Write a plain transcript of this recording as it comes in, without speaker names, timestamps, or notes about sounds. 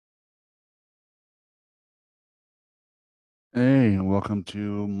Hey, welcome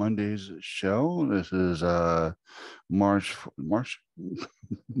to Monday's show. This is March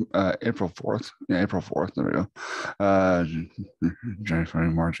April 4th. Yeah, April 4th. There we go. Uh January,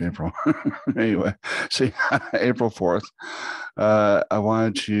 February, March, April. Anyway, see April 4th. I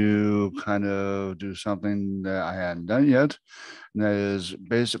wanted to kind of do something that I hadn't done yet. And that is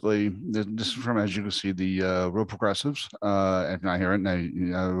basically this is from, as you can see, the Real Progressives. If not hear it,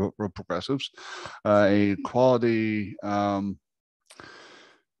 now, Real Progressives, a quality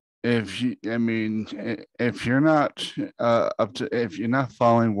if you, I mean, if you're not if you're not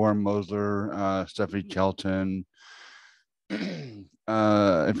following Warren Mosler, Steffi Kelton, if you're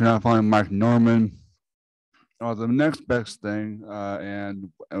not following Mike Norman, or the next best thing, and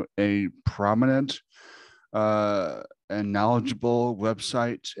a prominent and knowledgeable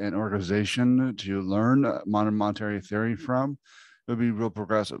website and organization to learn modern monetary theory from would be Real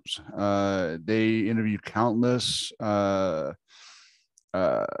Progressives. They interview countless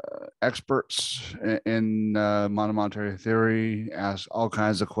uh, experts in modern monetary theory, ask all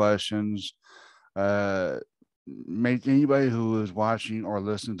kinds of questions, uh, make anybody who is watching or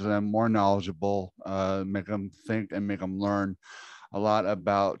listening to them more knowledgeable, make them think and make them learn a lot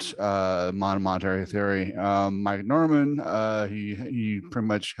about modern monetary theory. Mike Norman, he pretty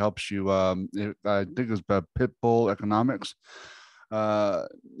much helps you. I think it's about Pitbull Economics. Uh,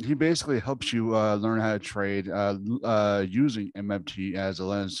 he basically helps you learn how to trade using MMT as a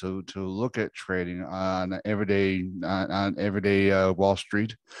lens to look at trading on everyday Wall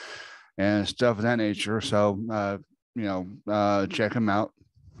Street and stuff of that nature. So check him out.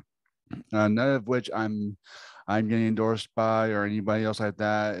 None of which I'm getting endorsed by or anybody else like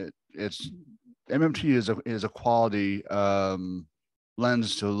that. It's MMT is a quality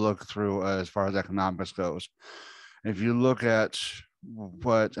lens to look through as far as economics goes. If you look at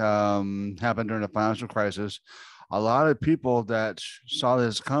what happened during the financial crisis, a lot of people that saw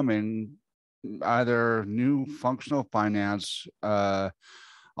this coming either knew functional finance,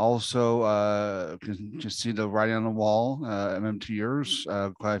 also can see the writing on the wall.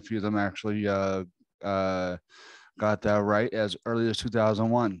 MMTers, quite a few of them actually uh, got that right as early as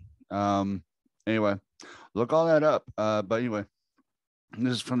 2001. Anyway, look all that up. But anyway,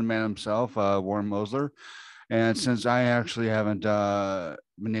 this is from the man himself, Warren Mosler. And since I actually haven't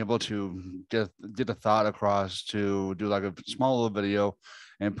been able to get a thought across to do like a small little video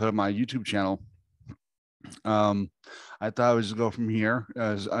and put it on my YouTube channel, um, I thought I would just go from here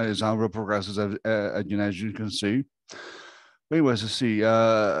as on Real Progressives, as you can see. But anyways, let's see.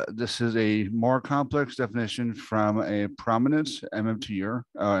 This is a more complex definition from a prominent MMTer,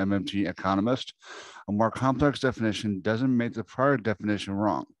 MMT economist. A more complex definition doesn't make the prior definition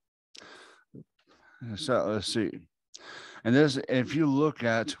wrong. So let's see. And this, if you look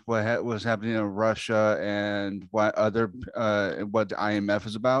at what was happening in Russia and what the IMF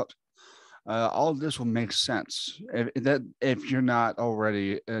is about, all of this will make sense if you're not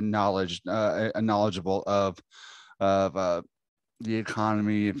already knowledgeable of the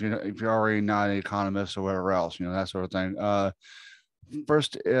economy. If you're already not an economist or whatever else, that sort of thing.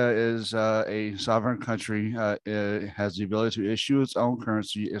 First is a sovereign country has the ability to issue its own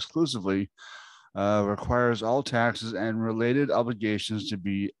currency exclusively, requires all taxes and related obligations to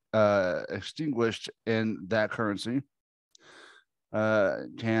be extinguished in that currency,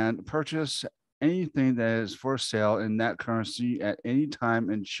 can purchase anything that is for sale in that currency at any time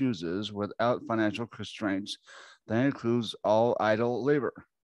and chooses without financial constraints. That includes all idle labor.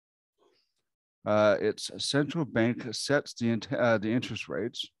 Its central bank sets the interest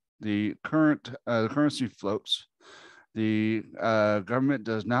rates. The currency floats. The government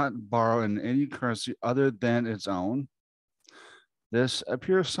does not borrow in any currency other than its own. This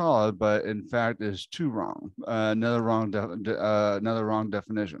appears solid, but in fact is too wrong. Another wrong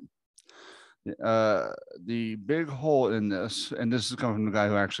definition. The big hole in this, and this is coming from the guy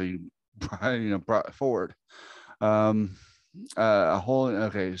who actually brought it forward. Um, a whole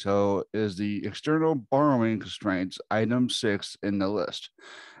okay, so is the external borrowing constraints item 6 in the list.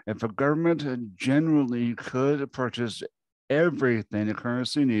 If a government generally could purchase everything the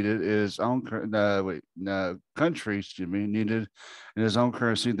currency needed its own country, needed in its own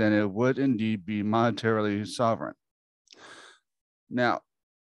currency, then it would indeed be monetarily sovereign. Now,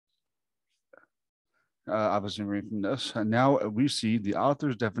 obviously reading from this. And now we see the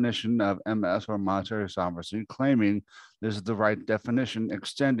author's definition of MS or monetary sovereignty, claiming this is the right definition,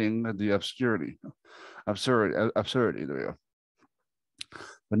 extending the absurdity. There we go.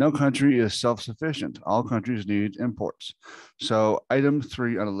 But no country is self-sufficient. All countries need imports. So item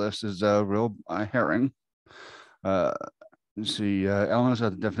 3 on the list is a real herring. Let's see. Elements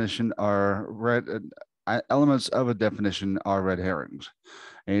of the definition are read. elements of a definition are red herrings.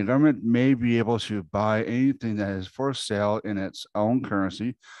 A government may be able to buy anything that is for sale in its own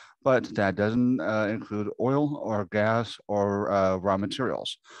currency, but that doesn't include oil or gas or raw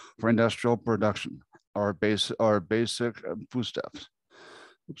materials for industrial production or basic foodstuffs.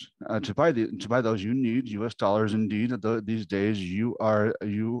 To buy those, you need U.S. dollars. Indeed, these days I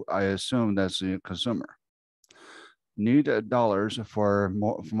assume that's the consumer need dollars for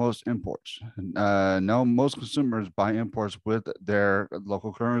most imports. No, most consumers buy imports with their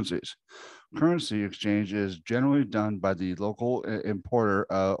local currencies. Currency exchange is generally done by the local importer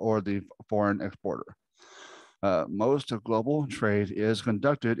or the foreign exporter. Most of global trade is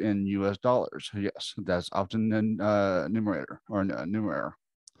conducted in U.S. dollars. Yes, that's often in numerator or numerator.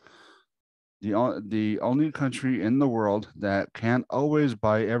 The only country in the world that can't always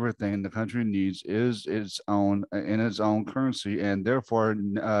buy everything the country needs is its own in its own currency, and therefore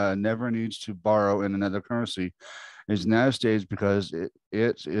never needs to borrow in another currency is the United States, because it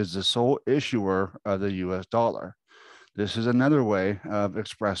is the sole issuer of the U.S. dollar. This is another way of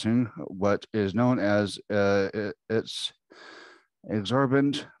expressing what is known as its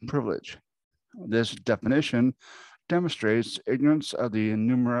exorbitant privilege. This definition demonstrates ignorance of the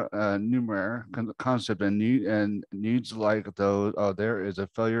numeraire concept and needs like those. There is a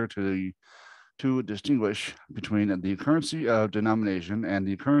failure to distinguish between the currency of denomination and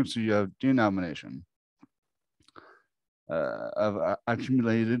the currency of denomination of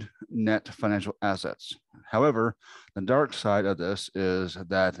accumulated net financial assets. However, the dark side of this is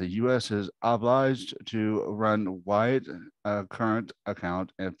that the U.S. is obliged to run wide current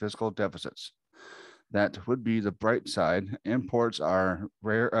account and fiscal deficits. That would be the bright side. Imports are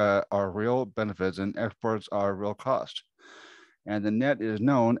real benefits, and exports are real cost. And the net is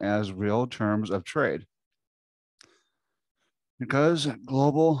known as real terms of trade. Because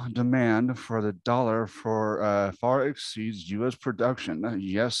global demand for the dollar far exceeds U.S. production,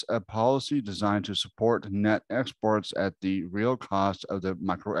 yes, a policy designed to support net exports at the real cost of the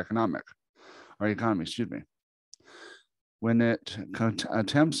macroeconomic or economy, excuse me. When it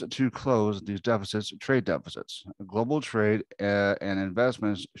attempts to close these deficits, trade deficits, global trade and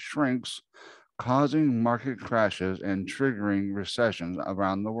investments shrinks, causing market crashes and triggering recessions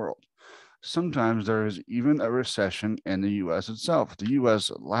around the world. Sometimes there is even a recession in the U.S. itself. The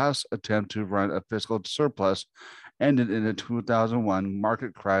U.S. last attempt to run a fiscal surplus ended in the 2001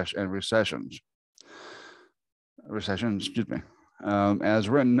 market crash and recession, excuse me. As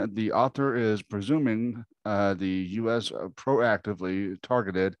written, the author is presuming the U.S. proactively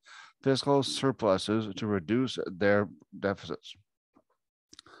targeted fiscal surpluses to reduce their deficits.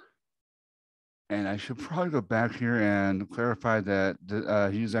 And I should probably go back here and clarify that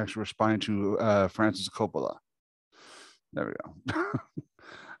he's actually responding to Francis Coppola. There we go.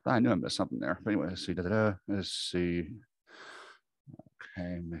 I knew I missed something there. But anyway, let's see. Let's see.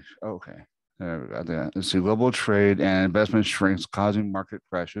 Okay. There we go. Let's see. Global trade and investment shrinks, causing market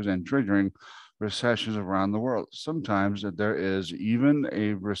crashes and triggering recessions around the world. Sometimes there is even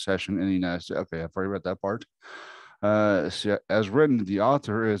a recession in the United States. Okay, I've already read that part. As written, the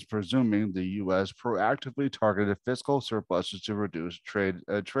author is presuming the U.S. proactively targeted fiscal surpluses to reduce trade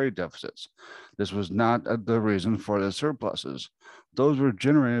deficits. This was not the reason for the surpluses. Those were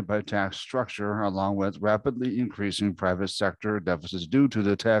generated by tax structure, along with rapidly increasing private sector deficits due to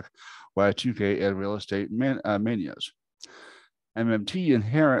the tech, Y2K, and real estate manias. MMT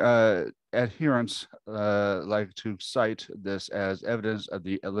adherents like to cite this as evidence of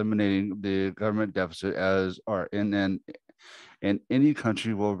the eliminating the government deficit in any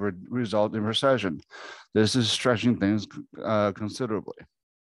country will result in recession. This is stretching things considerably.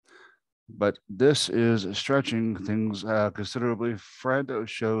 But this is stretching things considerably. Fred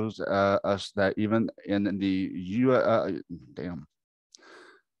shows us that even in the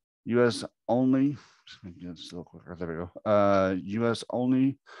U.S. only, just a little quicker, there we go. U.S.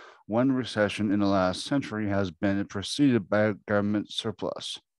 only one recession in the last century has been preceded by a government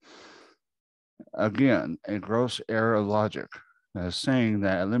surplus. Again, a gross error of logic, saying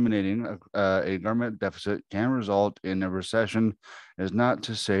that eliminating a government deficit can result in a recession is not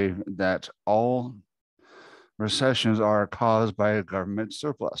to say that all recessions are caused by a government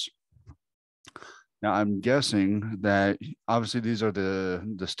surplus. Now, I'm guessing that obviously these are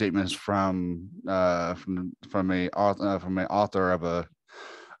the statements from an author of an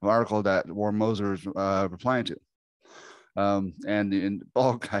article that Warren Moser is replying to. And in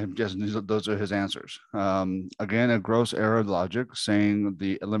bulk, I'm guessing those are his answers. Again, a gross error of logic, saying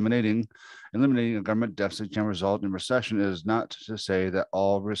the eliminating a government deficit can result in recession is not to say that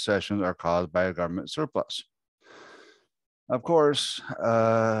all recessions are caused by a government surplus.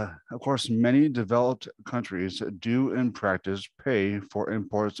 Many developed countries do in practice pay for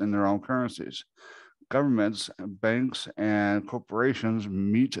imports in their own currencies. Governments, banks, and corporations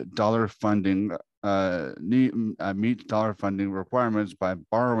meet dollar funding requirements by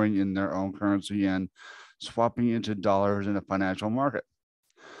borrowing in their own currency and swapping into dollars in the financial market.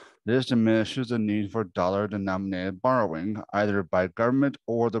 This diminishes the need for dollar-denominated borrowing, either by government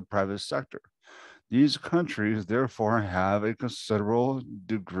or the private sector. These countries therefore have a considerable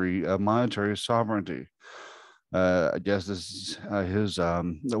degree of monetary sovereignty. I guess this is his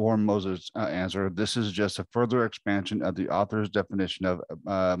the Warren Moses answer. This is just a further expansion of the author's definition of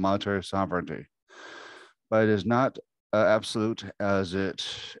monetary sovereignty, but it is not absolute as it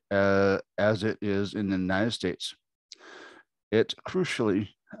is in the United States. It crucially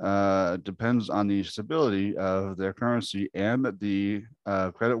depends on the stability of their currency and the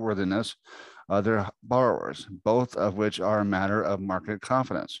creditworthiness of their borrowers, both of which are a matter of market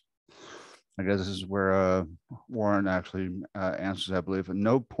confidence. I guess this is where Warren actually answers, I believe.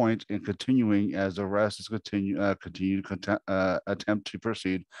 No point in continuing as the rest is continue attempt to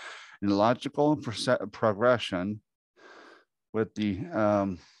proceed in logical progression with the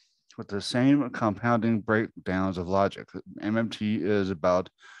same compounding breakdowns of logic. MMT is about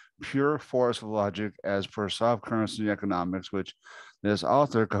pure force of logic as per soft currency economics, which this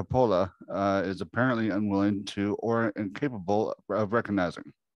author, Coppola, is apparently unwilling to or incapable of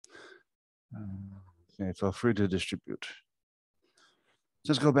recognizing. Okay, feel free to distribute.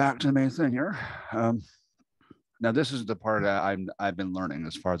 Let's go back to the main thing here. Now, this is the part that I've been learning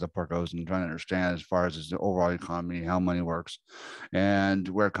as far as the part goes and trying to understand as far as the overall economy, how money works, and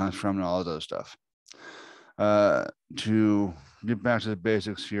where it comes from, and all of those stuff. To get back to the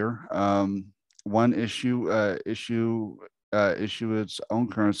basics here, one issue its own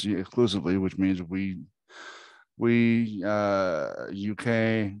currency exclusively, which means UK,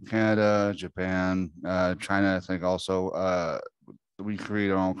 Canada, Japan, China, I think also we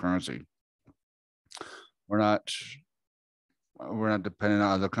create our own currency. We're not dependent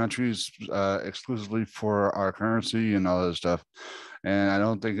on other countries exclusively for our currency and all that stuff. And I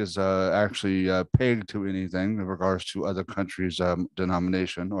don't think it's actually pegged to anything in regards to other countries'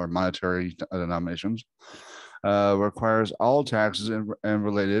 denomination or monetary denominations. Requires all taxes and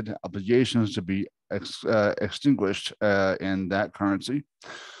related obligations to be extinguished in that currency.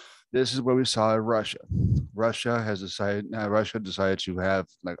 This is what we saw in Russia. Russia decided to have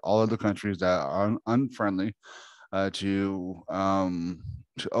like all of the countries that are unfriendly to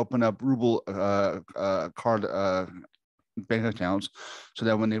open up ruble card bank accounts, so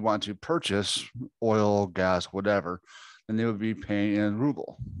that when they want to purchase oil, gas, whatever, then they would be paying in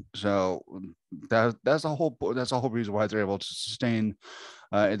ruble. So that's the whole reason why they're able to sustain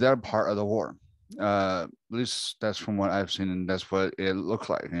that part of the war. At least that's from what I've seen, and that's what it looks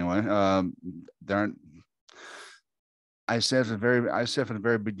like anyway. I said from the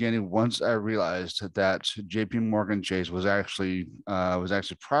very beginning, once I realized that J.P. Morgan Chase was actually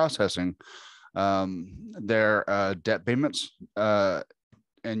processing their debt payments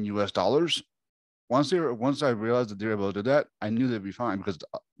in U.S. dollars. Once I realized that they were able to do that, I knew they'd be fine, because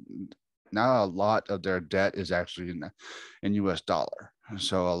now a lot of their debt is actually in U.S. dollar.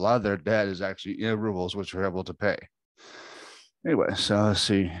 So a lot of their debt is actually in rubles, which we're able to pay. Anyway, so let's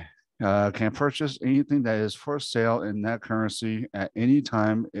see. Can purchase anything that is for sale in that currency at any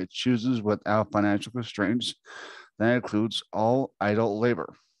time it chooses without financial constraints. That includes all idle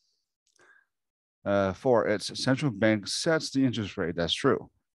labor. 4, its central bank sets the interest rate. That's true.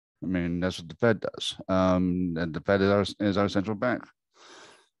 I mean, that's what the Fed does. And the Fed is our central bank.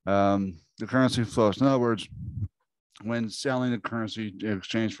 The currency flows. In other words, when selling the currency in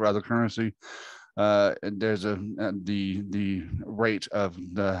exchange for other currency, there's the rate of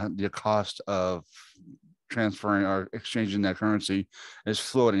the cost of transferring or exchanging that currency is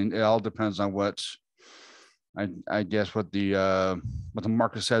floating. It all depends on what I guess what the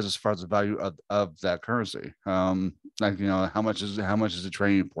market says as far as the value of that currency. Like, how much is it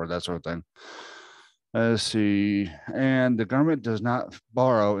trading for, that sort of thing. Let's see. And the government does not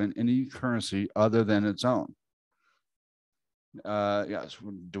borrow in any currency other than its own. Yes.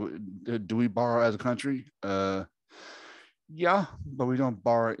 Do we borrow as a country? Yeah, but we don't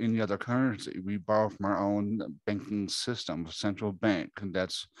borrow any other currency. We borrow from our own banking system, central bank, and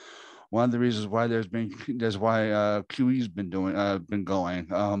that's one of the reasons why QE's been going.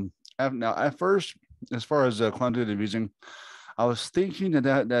 Now, at first, as far as quantitative easing, I was thinking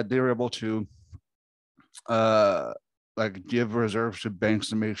that they were able to like give reserves to banks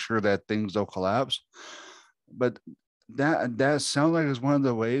to make sure that things don't collapse, but that sounds like it's one of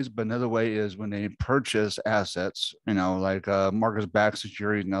the ways, but another way is when they purchase assets, like markets-backed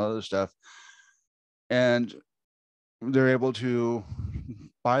securities and other stuff, and they're able to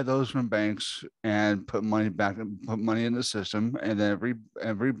buy those from banks and put money back and put money in the system, and then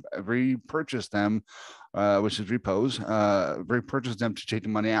repurchase them, which is repos, repurchase them to take the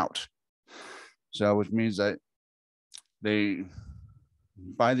money out. So, which means that they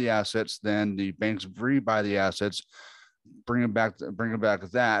buy the assets, then the banks rebuy the assets, bring back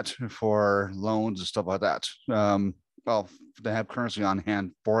that for loans and stuff like that. Well, they have currency on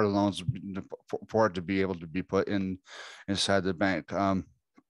hand for the loans for it to be able to be put inside the bank.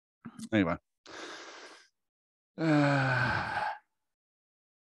 Anyway,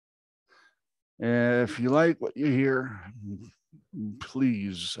 if you like what you hear,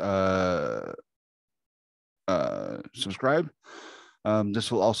 please subscribe.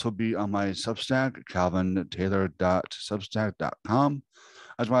 This will also be on my Substack, calvintaylor.substack.com.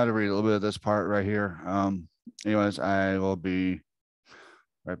 I just wanted to read a little bit of this part right here. Anyways, I will be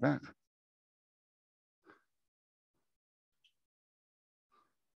right back.